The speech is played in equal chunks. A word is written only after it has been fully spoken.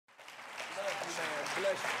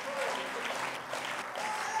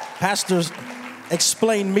Pastors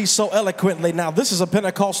explained me so eloquently. Now, this is a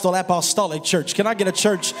Pentecostal apostolic church. Can I get a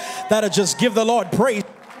church that'll just give the Lord praise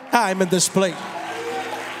time in this place?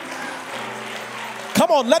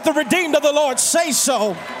 Come on, let the redeemed of the Lord say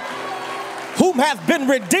so. Whom hath been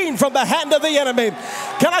redeemed from the hand of the enemy.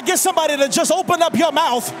 Can I get somebody to just open up your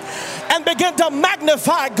mouth and begin to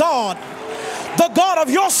magnify God, the God of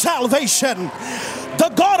your salvation,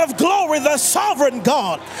 the God of glory, the sovereign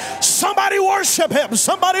God. Somebody worship him.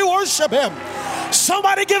 Somebody worship him.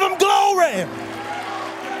 Somebody give him glory.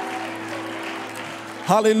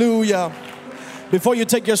 Hallelujah. Before you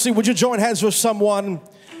take your seat, would you join hands with someone?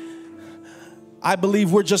 I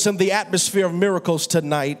believe we're just in the atmosphere of miracles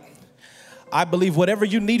tonight. I believe whatever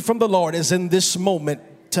you need from the Lord is in this moment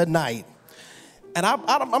tonight. And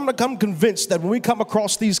I'm convinced that when we come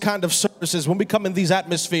across these kind of services, when we come in these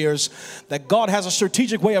atmospheres, that God has a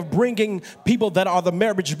strategic way of bringing people that are the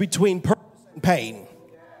marriage between purpose and pain.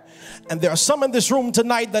 And there are some in this room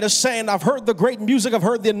tonight that are saying, I've heard the great music, I've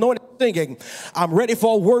heard the anointed singing, I'm ready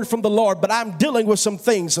for a word from the Lord, but I'm dealing with some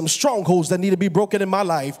things, some strongholds that need to be broken in my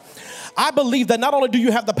life. I believe that not only do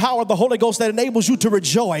you have the power of the Holy Ghost that enables you to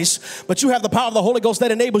rejoice, but you have the power of the Holy Ghost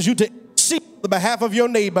that enables you to see on the behalf of your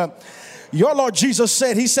neighbor. Your Lord Jesus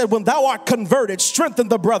said, he said, when thou art converted, strengthen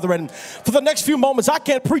the brethren. For the next few moments, I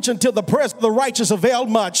can't preach until the prayers of the righteous avail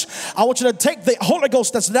much. I want you to take the Holy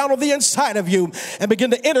Ghost that's down on the inside of you and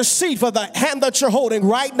begin to intercede for the hand that you're holding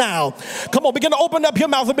right now. Come on, begin to open up your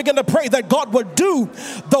mouth and begin to pray that God would do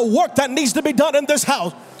the work that needs to be done in this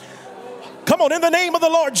house. Come on, in the name of the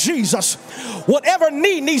Lord Jesus, whatever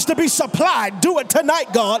need needs to be supplied, do it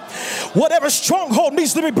tonight, God. Whatever stronghold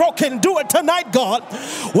needs to be broken, do it tonight, God.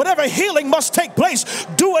 Whatever healing must take place,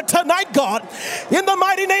 do it tonight, God. In the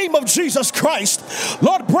mighty name of Jesus Christ,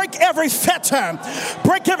 Lord, break every fetter,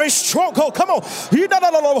 break every stronghold. Come on. In the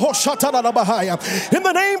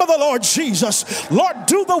name of the Lord Jesus, Lord,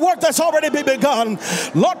 do the work that's already been begun.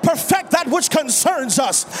 Lord, perfect that which concerns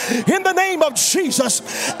us. In the name of Jesus.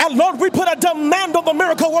 And Lord, we put a demand on the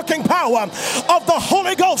miracle working power of the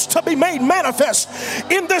Holy Ghost to be made manifest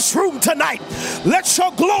in this room tonight. Let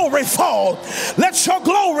your glory fall. Let your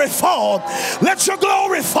glory fall. Let your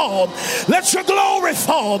glory fall. Let your glory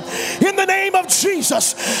fall in the name of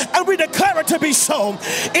Jesus. And we declare it to be so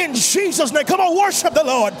in Jesus' name. Come on, worship the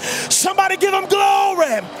Lord. Somebody give him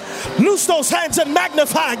glory. Loose those hands and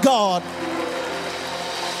magnify God.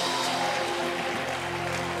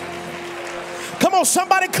 Come on,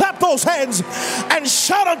 somebody clap those hands and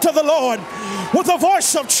shout unto the Lord with a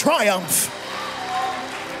voice of triumph.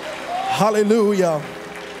 Hallelujah.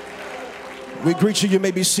 We greet you. You may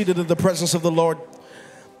be seated in the presence of the Lord.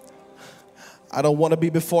 I don't want to be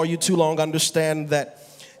before you too long. Understand that,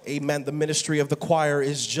 amen, the ministry of the choir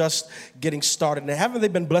is just getting started. And haven't they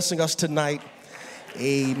been blessing us tonight?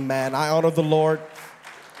 Amen. I honor the Lord.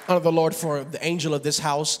 Honor the Lord for the angel of this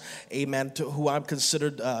house, amen, to who I'm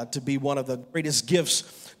considered to be one of the greatest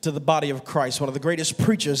gifts to the body of Christ, one of the greatest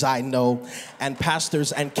preachers I know, and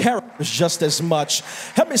pastors and characters just as much.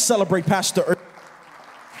 Help me celebrate Pastor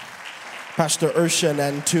Urshan,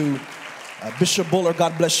 and to Bishop Buller,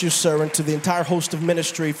 God bless you, sir, and to the entire host of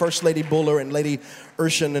ministry, First Lady Buller and Lady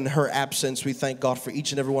Urshan in her absence. We thank God for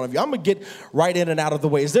each and every one of you. I'm going to get right in and out of the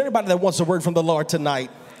way. Is there anybody that wants a word from the Lord tonight?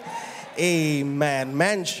 Amen.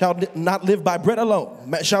 Man shall not live by bread alone.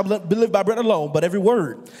 Man shall live by bread alone, but every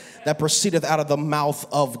word that proceedeth out of the mouth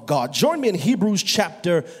of God. Join me in Hebrews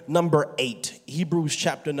chapter number 8. Hebrews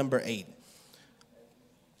chapter number 8.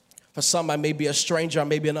 For some, I may be a stranger, I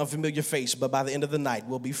may be an unfamiliar face, but by the end of the night,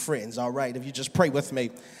 we'll be friends, all right? If you just pray with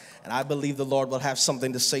me, and I believe the Lord will have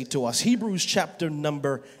something to say to us. Hebrews chapter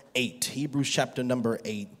number 8. Hebrews chapter number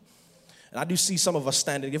 8. And I do see some of us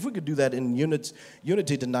standing. If we could do that in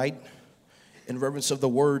unity tonight, in reverence of the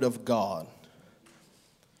word of God.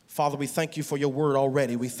 Father, we thank you for your word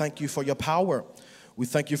already. We thank you for your power. We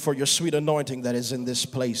thank you for your sweet anointing that is in this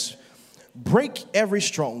place. Break every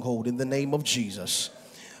stronghold in the name of Jesus.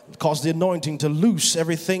 Cause the anointing to loose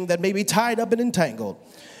everything that may be tied up and entangled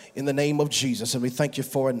in the name of Jesus. And we thank you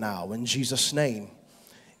for it now. In Jesus' name,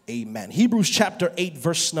 amen. Hebrews chapter 8,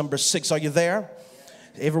 verse number 6. Are you there?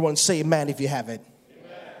 Everyone say amen if you have it.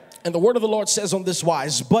 Amen. And the word of the Lord says on this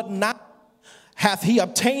wise, but now hath he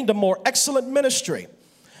obtained a more excellent ministry,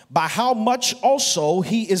 by how much also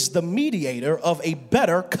he is the mediator of a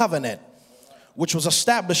better covenant, which was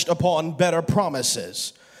established upon better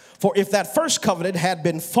promises. For if that first covenant had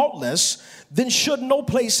been faultless, then should no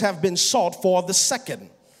place have been sought for the second.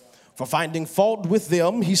 For finding fault with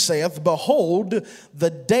them, he saith, behold, the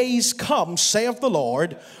days come, saith the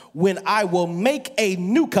Lord, when I will make a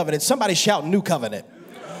new covenant. Somebody shout new covenant.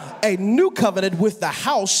 A new covenant with the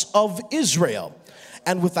house of Israel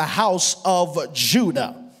and with the house of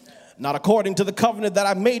Judah. Not according to the covenant that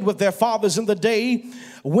I made with their fathers in the day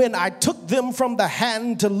when I took them from the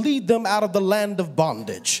hand to lead them out of the land of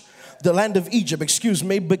bondage, the land of Egypt,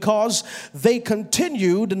 because they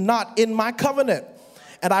continued not in my covenant,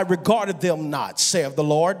 and I regarded them not, saith the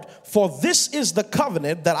Lord. For this is the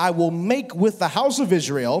covenant that I will make with the house of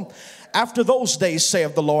Israel. After those days,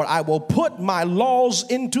 saith the Lord, I will put my laws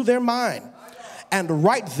into their mind and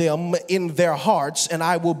write them in their hearts, and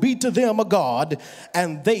I will be to them a God,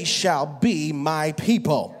 and they shall be my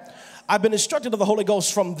people. I've been instructed of the Holy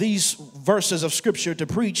Ghost from these verses of Scripture to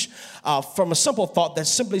preach from a simple thought that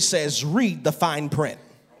simply says, read the fine print.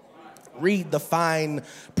 Read the fine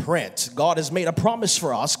print. God has made a promise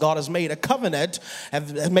for us. God has made a covenant,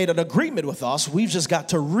 have made an agreement with us. We've just got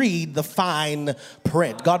to read the fine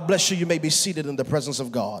print. God bless you. You may be seated in the presence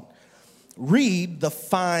of God. Read the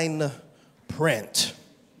fine print.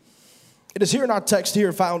 It is here in our text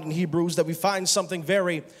here found in Hebrews that we find something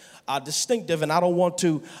very distinctive, and I don't want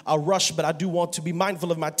to rush, but I do want to be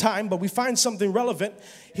mindful of my time. But we find something relevant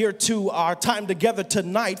here to our time together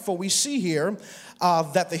tonight, for we see here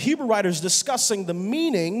that the Hebrew writer is discussing the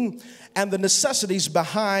meaning and the necessities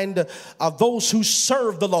behind those who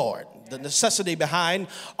serve the Lord. The necessity behind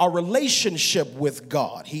our relationship with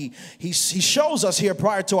God. He shows us here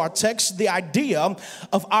prior to our text the idea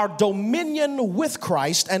of our dominion with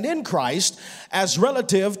Christ and in Christ as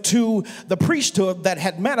relative to the priesthood that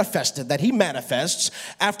he manifests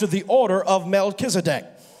after the order of Melchizedek.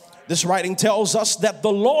 This writing tells us that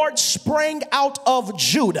the Lord sprang out of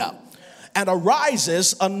Judah, and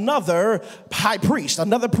arises another high priest,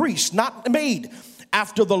 another priest, not made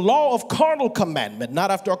after the law of carnal commandment, not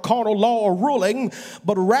after a carnal law or ruling,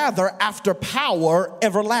 but rather after power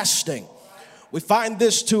everlasting. We find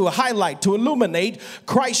this to highlight, to illuminate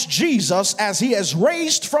Christ Jesus as he has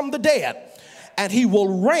raised from the dead, and he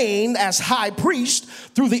will reign as high priest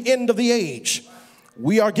through the end of the age.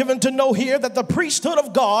 We are given to know here that the priesthood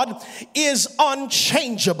of God is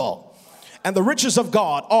unchangeable, and the riches of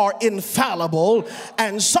God are infallible,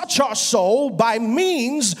 and such are so by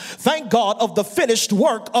means, thank God, of the finished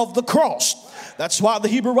work of the cross. That's why the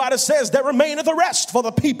Hebrew writer says there remaineth a rest for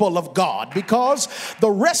the people of God, because the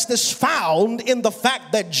rest is found in the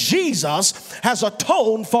fact that Jesus has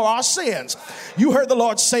atoned for our sins. You heard the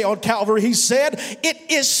Lord say on Calvary, he said, it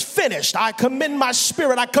is finished. I commend my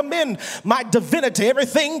spirit. I commend my divinity.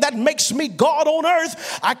 Everything that makes me God on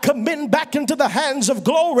earth, I commend back into the hands of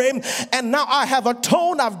glory. And now I have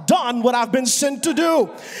atoned. I've done what I've been sent to do.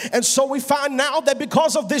 And so we find now that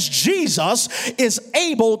because of this, Jesus is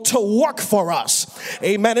able to work for us.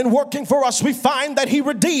 Amen. In working for us, we find that he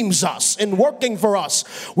redeems us. In working for us,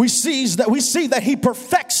 we see that he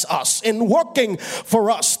perfects us. In working for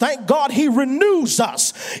us, thank God, he renews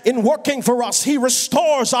us. In working for us, he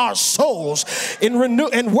restores our souls. In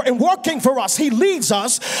working for us, he leads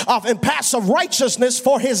us in paths of righteousness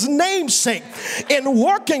for his name's sake. In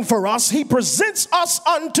working for us, he presents us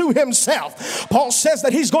unto himself. Paul says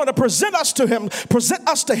that he's going to present us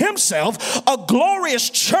to himself a glorious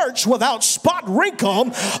church without spot,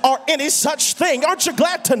 wrinkle, or any such thing. Aren't you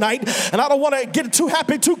glad tonight? And I don't want to get too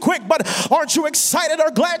happy too quick, but aren't you excited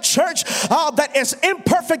or glad, church, that as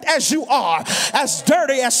imperfect as you are, as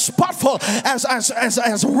dirty, as spotful,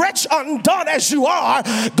 as wretch undone as you are,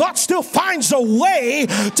 God still finds a way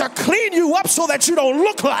to clean you up so that you don't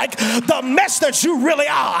look like the mess that you really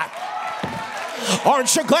are.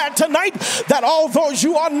 Aren't you glad tonight that although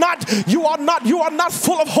you are not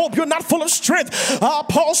full of hope, you're not full of strength,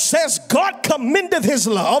 Paul says God commendeth his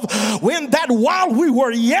love when that while we were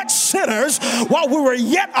yet sinners, while we were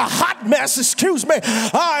yet a hot mess,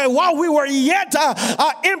 while we were yet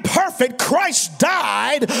imperfect, Christ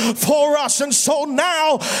died for us. And so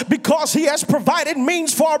now, because he has provided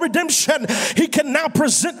means for our redemption, he can now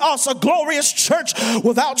present us a glorious church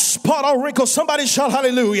without spot or wrinkle. Somebody shout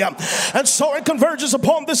hallelujah. And so it converges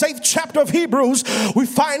upon this 8th chapter of Hebrews, we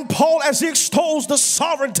find Paul as he extols the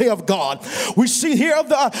sovereignty of God. We see here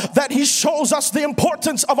that he shows us the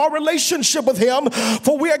importance of our relationship with him,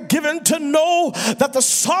 for we are given to know that the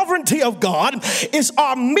sovereignty of God is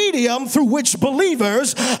our medium through which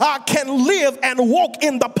believers can live and walk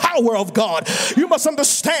in the power of God. You must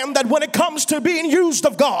understand that when it comes to being used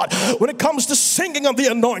of God, when it comes to singing of the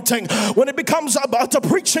anointing, when it becomes to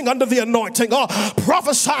preaching under the anointing, or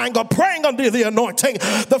prophesying or praying under the anointing, anointing.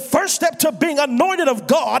 The first step to being anointed of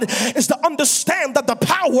God is to understand that the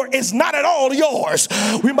power is not at all yours.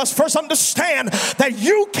 We must first understand that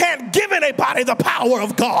you can't give anybody the power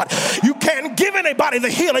of God. You can't give anybody the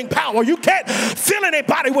healing power. You can't fill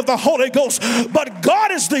anybody with the Holy Ghost. But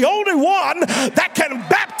God is the only one that can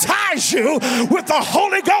baptize you with the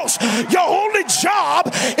Holy Ghost. Your only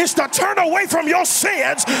job is to turn away from your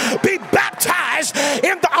sins, be baptized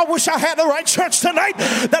in the, I wish I had the right church tonight,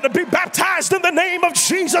 that would be baptized in the name of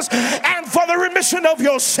Jesus and for the remission of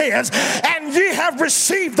your sins. And ye have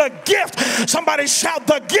received the gift. Somebody shout,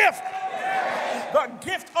 the gift. The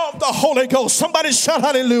gift of the Holy Ghost. Somebody shout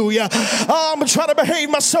hallelujah. I'm going to try to behave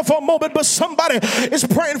myself for a moment, but somebody is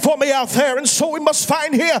praying for me out there. And so we must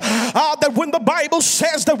find here that when the Bible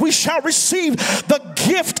says that we shall receive the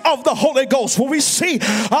gift of the Holy Ghost, when we see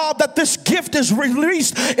that this gift is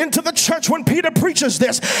released into the church, when Peter preaches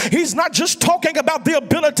this, he's not just talking about the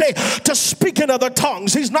ability to speak in other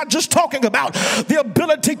tongues. He's not just talking about the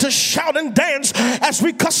ability to shout and dance as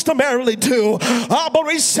we customarily do. But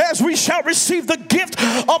he says we shall receive the gift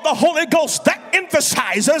of the Holy Ghost. That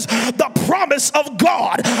emphasizes the promise of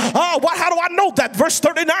God. How do I know that? Verse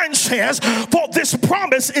 39 says, for this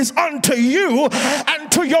promise is unto you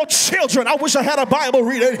and to your children. I wish I had a Bible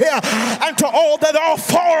reader here. And to all that are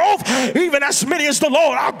far off, even as many as the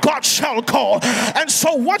Lord our God shall call. And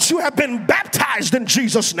so once you have been baptized in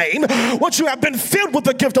Jesus' name, once you have been filled with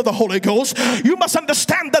the gift of the Holy Ghost, you must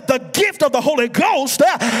understand that the gift of the Holy Ghost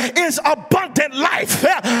is abundant life.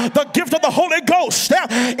 The gift of the Holy Ghost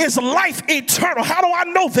is life eternal. How do I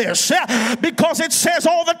know this? Because it says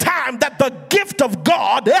all the time that the gift of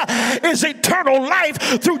God is eternal life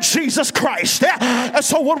through Jesus Christ. And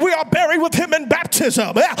so when we are buried with him in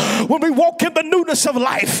baptism, when we walk in the newness of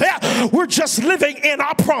life, we're just living in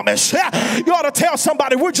our promise. You ought to tell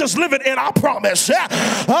somebody, we're just living in our promise.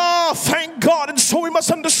 Oh, thank God. And so we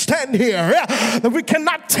must understand here that we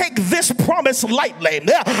cannot take this promise lightly.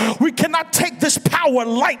 We cannot take this power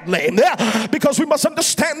lightly, because we must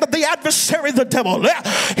understand that the adversary, the devil,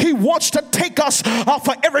 he wants to take us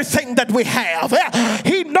for everything that we have.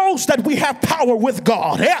 He knows that we have power with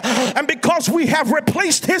God, and because we have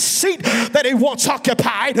replaced his seat that he once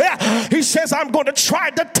occupied, he says, I'm going to try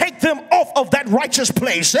to take them off of that righteous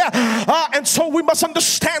place. And so we must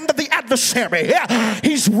understand that the adversary,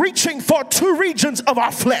 he's reaching for two regions of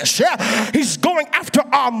our flesh. He's going after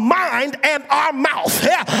our mind and our mouth.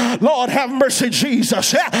 Lord have mercy,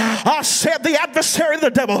 Jesus. I said the adversary, the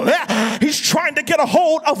devil, he's trying to get a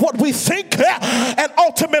hold of what we think and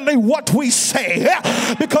ultimately what we say,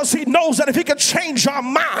 because he knows that if he can change our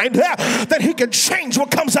mind, that he can change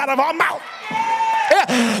what comes out of our mouth.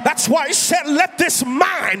 That's why he said, let this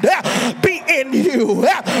mind be in you,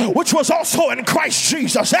 which was also in Christ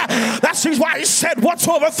Jesus. That's why he said,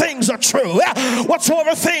 whatsoever things are true,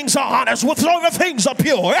 whatsoever things are honest, whatsoever things are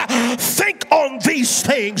pure, think on these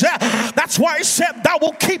things. That's why he said, thou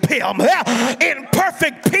will keep him in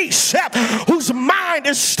perfect peace, whose mind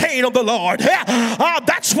is stayed on the Lord.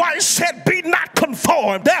 That's why he said, be not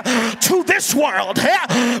conformed to this world,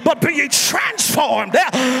 but be ye transformed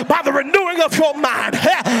by the renewing of your mind.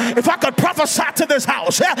 If I could prophesy to this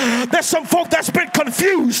house, there's some folk that's been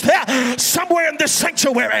confused somewhere in this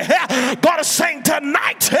sanctuary. God is saying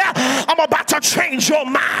tonight, I'm about to change your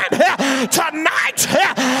mind. Tonight,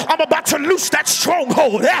 I'm about to loose that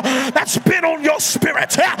stronghold that's been on your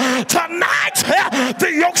spirit. Tonight,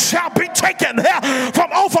 the yoke shall be taken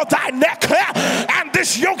from over thy neck, and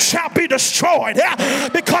this yoke shall be destroyed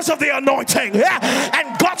because of the anointing.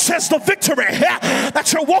 And God says the victory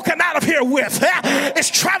that you're walking out of here with is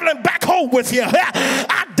traveling back home with you.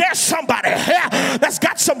 I dare somebody that's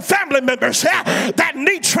got some family members that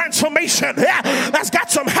need transformation, that's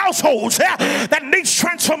got some households that needs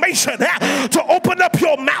transformation, to open up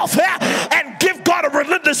your mouth and give God a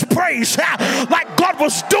relentless praise like God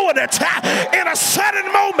was doing it in a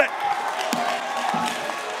sudden moment.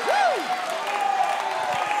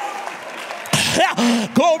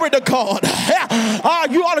 Glory to God.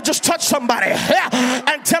 You ought to just touch somebody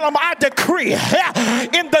and tell them, I decree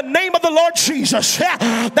in the name of the Lord Jesus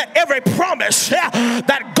that every promise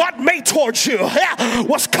that God made towards you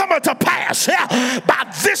was coming to pass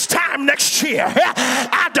by this time next year.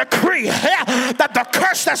 I decree that the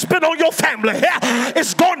curse that's been on your family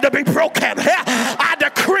is going to be broken. I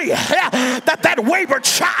decree that wayward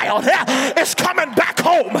child is coming back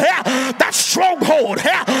home. That stronghold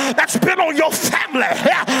that's been on your family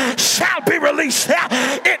shall be released.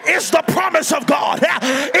 It is the promise of God.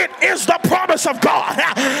 It is the promise of God.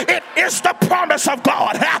 It is the promise of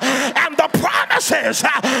God. And the promises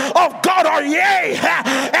of God are yea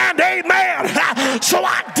and amen. So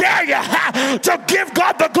I dare you to give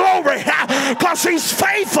God the glory because he's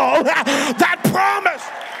faithful. That promise.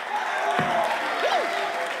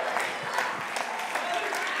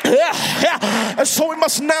 And so we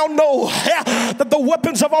must now know that the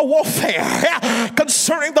weapons of our warfare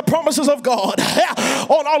concerning the promises of God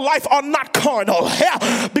on our life are not carnal,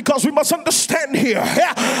 because we must understand here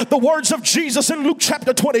the words of Jesus in Luke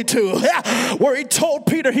chapter 22, where he told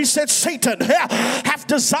Peter, he said, Satan hath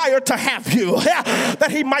desired to have you, that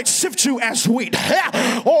he might sift you as wheat.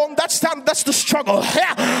 Oh, that's the struggle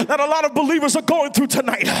that a lot of believers are going through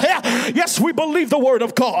tonight. Yes, we believe the word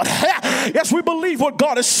of God. Yes, we believe what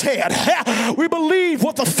God has said. We believe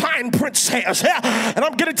what the fine print says. And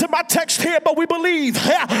I'm getting to my text here, but we believe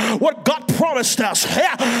what God promised us.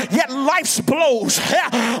 Yet life's blows,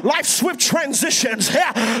 life's swift transitions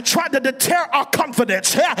try to deter our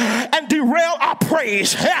confidence and derail our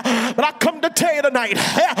praise. But I come to tell you tonight,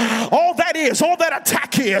 all that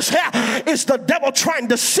attack is the devil trying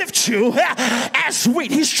to sift you as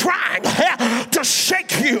wheat. He's trying to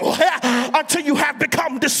shake you until you have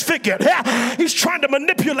become disfigured. He's trying to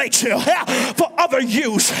manipulate you for other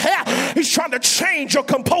use. He's trying to change your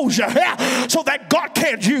composure so that God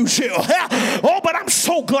can't use you. Oh, but I'm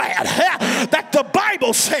so glad that the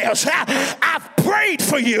Bible says, I've prayed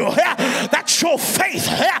for you that your faith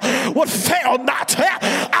would fail not.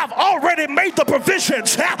 I've already made the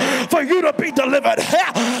provisions for you to be delivered.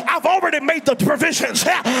 I've already made the provisions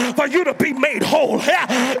for you to be made whole.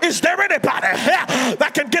 Is there anybody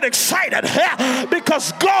that can get excited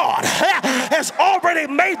because God has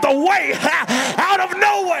already made the way out of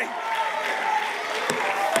no way?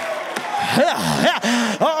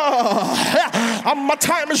 My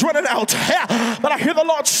time is running out, but I hear the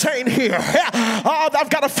Lord saying here, I've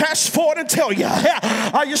got to fast forward and tell you.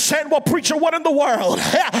 You're saying, well, preacher, what in the world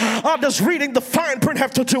does reading the fine print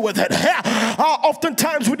have to do with it?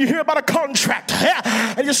 Oftentimes when you hear about a contract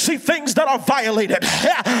and you see things that are violated,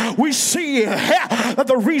 we see that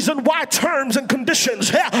the reason why terms and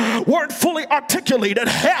conditions weren't fully articulated.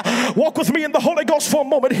 Walk with me in the Holy Ghost for a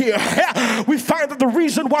moment here. We find that the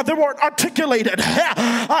reason why they weren't articulated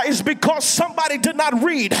is because somebody did not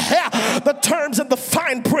read the terms in the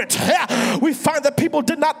fine print. We find that people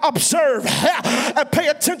did not observe and pay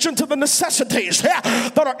attention to the necessities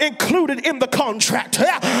that are included in the contract,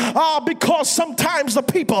 because sometimes the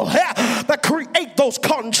people that create those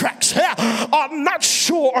contracts are not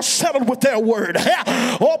sure or settled with their word.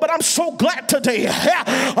 Oh, but I'm so glad today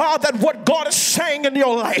that what God is saying in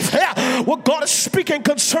your life, what God is speaking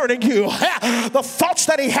concerning you, the thoughts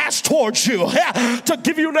that he has towards you to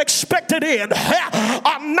give you an expected end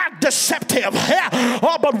are not deceptive.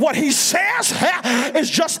 But what he says is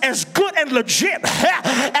just as good and legit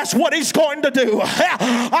as what he's going to do.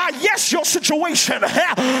 Yes, your situation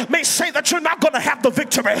may say that you're not going to have the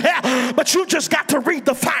victory, but you just got to read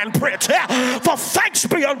the fine print. For thanks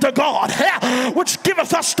be unto God, which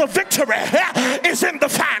giveth us the victory, is in the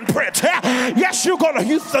fine print. Yes,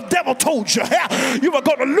 the devil told you you were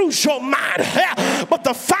going to lose your mind, but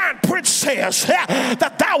the fine print says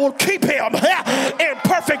that thou will keep him in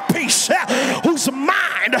perfect peace, whose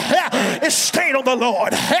mind is stayed on the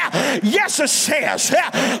Lord. Yes, it says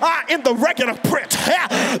in the regular print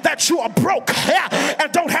that you are broke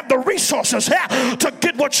and don't have the resources to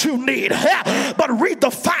get what you need, but read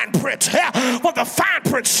the fine print. What the fine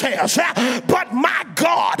print says, but my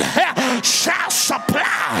God shall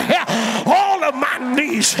supply all of my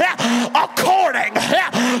needs according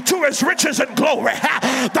to his riches and glory.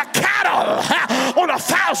 The cattle on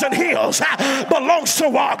 1,000 hills belongs to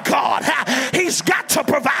our God. He's got to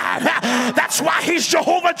provide. That's why he's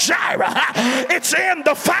Jehovah Jireh. It's in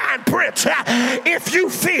the fine print. If you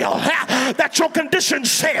feel that your condition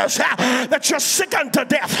says that you're sick unto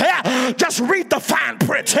death, just read the fine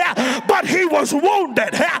print. But he was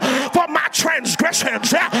wounded for my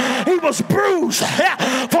transgressions, he was bruised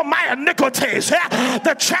for my iniquities.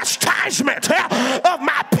 The chastisement of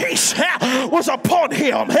my peace was upon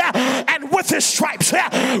him, and with his stripes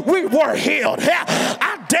we were healed.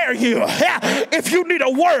 I dare you, if you need a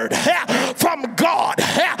word from God,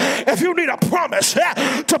 if you need a promise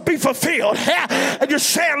to be fulfilled, and you're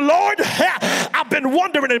saying, Lord, I've been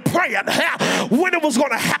wondering and praying when it was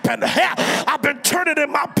going to happen. I've been turning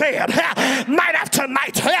in my bed night after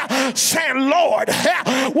night saying, Lord,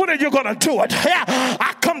 when are you going to do it?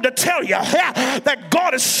 I come to tell you that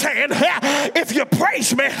God is saying, if you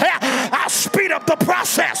praise me, I'll speed up the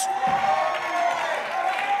process.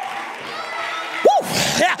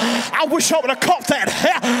 I wish I would have caught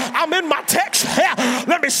that. I'm in my text.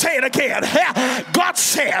 Let me say it again. God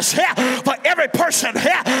says for every person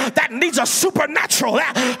that needs a supernatural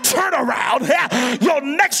turnaround, your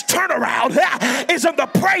next turnaround is in the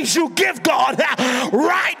praise you give God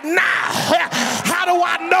right now. How do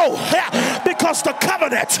I know? Because the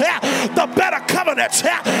covenant, the better covenant,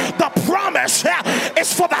 the promise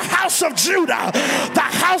is for the house of Judah. The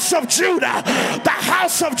house of Judah. The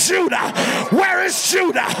house of Judah. Where is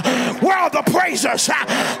Judah? Where are the praisers?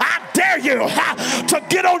 I dare you to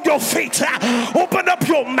get on your feet, open up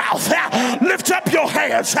your mouth, lift up your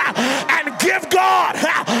hands, and give God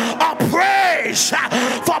a praise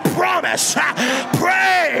for promise,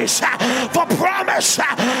 praise for promise,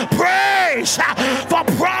 praise for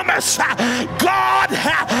promise. God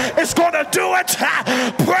is going to do it.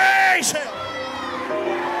 Praise Him.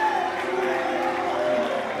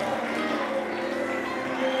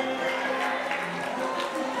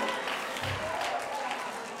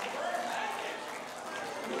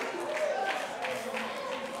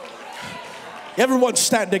 Everyone's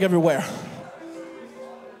standing everywhere.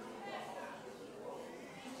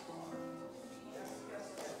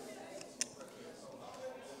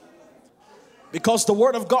 Because the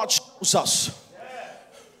Word of God shows us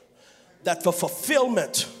that the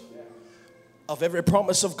fulfillment of every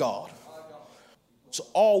promise of God is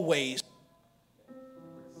always,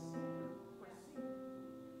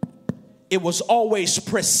 it was always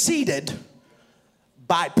preceded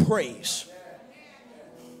by praise.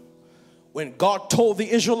 When God told the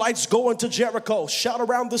Israelites, go into Jericho, shout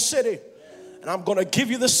around the city, and I'm going to give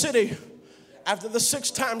you the city. After the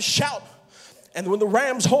 6th time, shout. And when the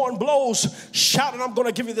ram's horn blows, shout, and I'm going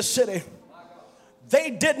to give you the city. They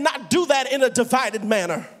did not do that in a divided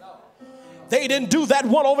manner. They didn't do that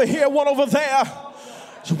one over here, one over there.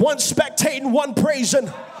 One spectating, one praising,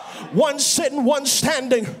 one sitting, one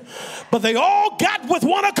standing. But they all got with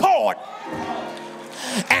one accord.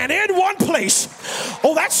 And in one place.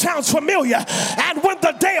 Oh, that sounds familiar. And when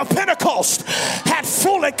the day of Pentecost had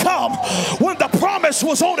fully come, when the promise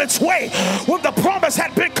was on its way, when the promise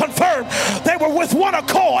had been confirmed, they were with one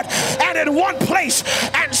accord and in one place.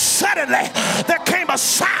 And suddenly there came a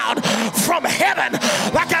sound from heaven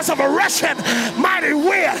like as of a rushing mighty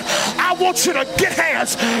wind. I want you to get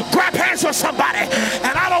hands, grab hands with somebody,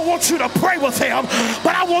 and I don't want you to pray with him,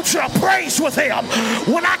 but I want you to praise with him.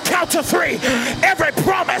 When I count to 3, every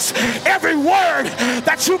promise, every word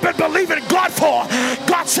that you've been believing God for,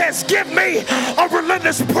 God says, give me a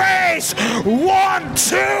relentless praise. 1,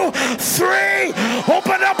 2, 3.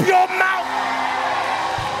 Open up your mouth.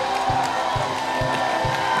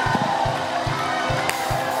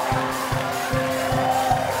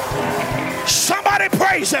 Somebody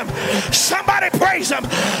praise him. Somebody praise him.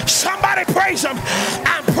 Somebody praise him.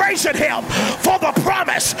 I'm praising him for the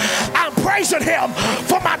promise. I'm praising him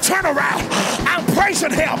for my turnaround. I'm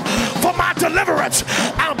praising him for my deliverance.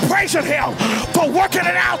 I'm praising him for working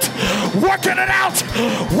it out. Working it out.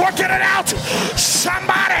 Working it out.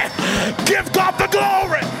 Somebody give God the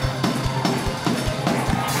glory.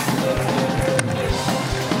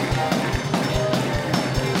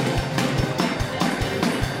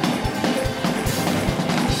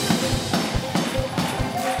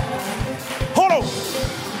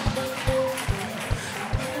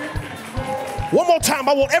 One more time,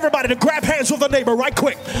 I want everybody to grab hands with a neighbor right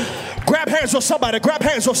quick. Grab hands with somebody. Grab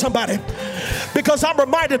hands with somebody. Because I'm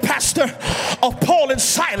reminded, Pastor, of Paul and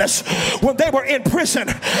Silas when they were in prison.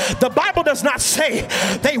 The Bible does not say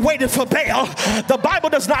they waited for bail. The Bible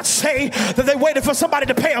does not say that they waited for somebody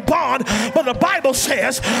to pay a bond. But the Bible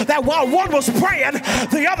says that while one was praying,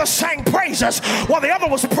 the other sang praises. While the other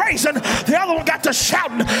was praising, the other one got to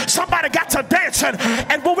shouting. Somebody got to dancing.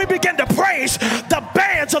 And when we begin to praise, the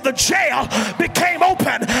bands of the jail became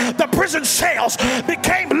open. The prison cells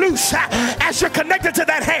became loose. As you're connected to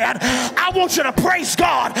that hand, I want you to praise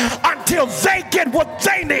God until they get what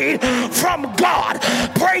they need from God.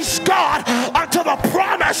 Praise God until the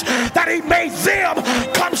promise that he made them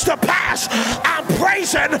comes to pass. I'm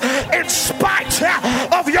praising in spite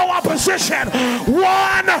of your opposition.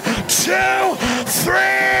 1, 2,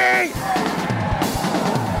 3.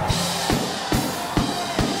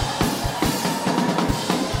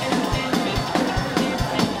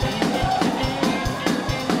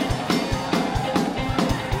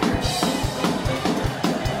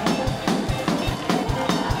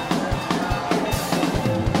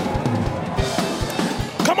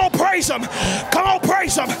 Praise him. Come on,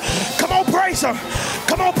 praise him. Come on, praise him.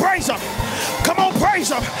 Come on, praise him. Come on, praise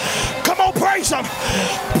him. Come on, praise him.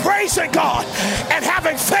 Praising God and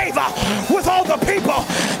having favor with all the people.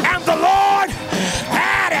 And the Lord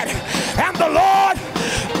added, and the Lord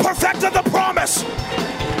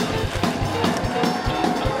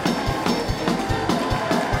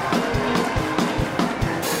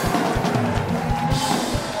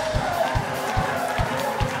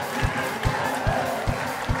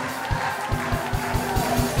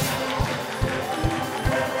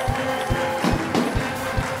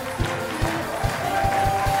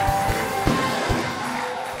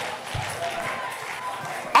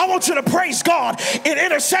want you to praise God in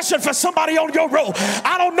intercession for somebody on your road.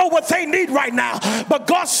 I don't know what they need right now, but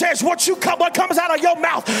God says what comes out of your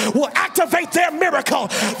mouth will activate their miracle,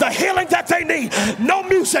 the healing that they need. No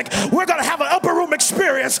music. We're going to have an upper room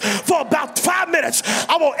experience for about 5 minutes.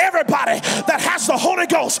 I want everybody that has the Holy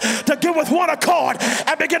Ghost to get with one accord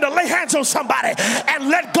and begin to lay hands on somebody and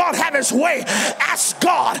let God have his way. Ask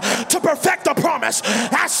God to perfect the promise.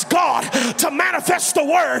 Ask God to manifest the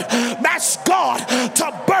word. Ask God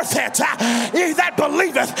to birth it. He that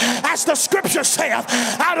believeth, as the scripture saith,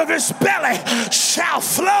 out of his belly shall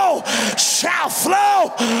flow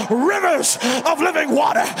rivers of living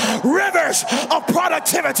water, rivers of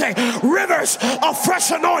productivity, rivers of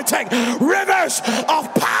fresh anointing, rivers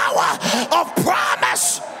of power, of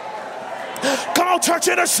promise. Come on, church,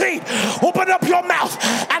 intercede. Open up your mouth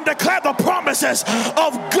and declare the promises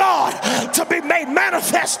of God to be made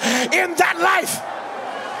manifest in that life.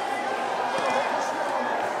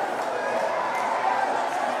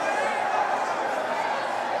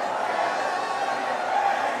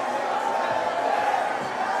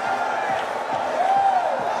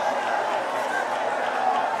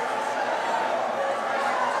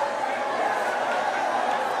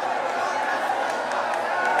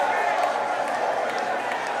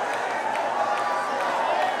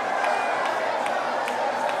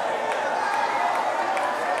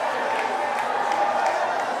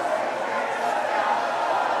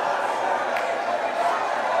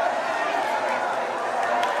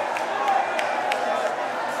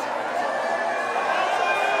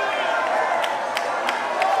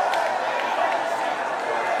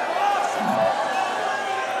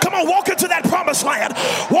 Walk into that promised land.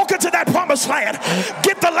 Walk into that promised land.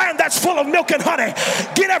 Get the land that's full of milk and honey.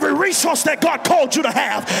 Get every resource that God called you to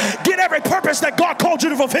have. Get every purpose that God called you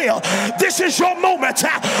to fulfill. This is your moment.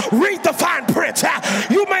 Read the fine print.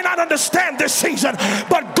 You may not understand this season,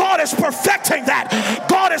 but God is perfecting that.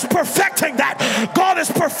 God is perfecting that. God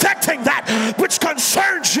is perfecting that which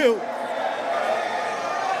concerns you.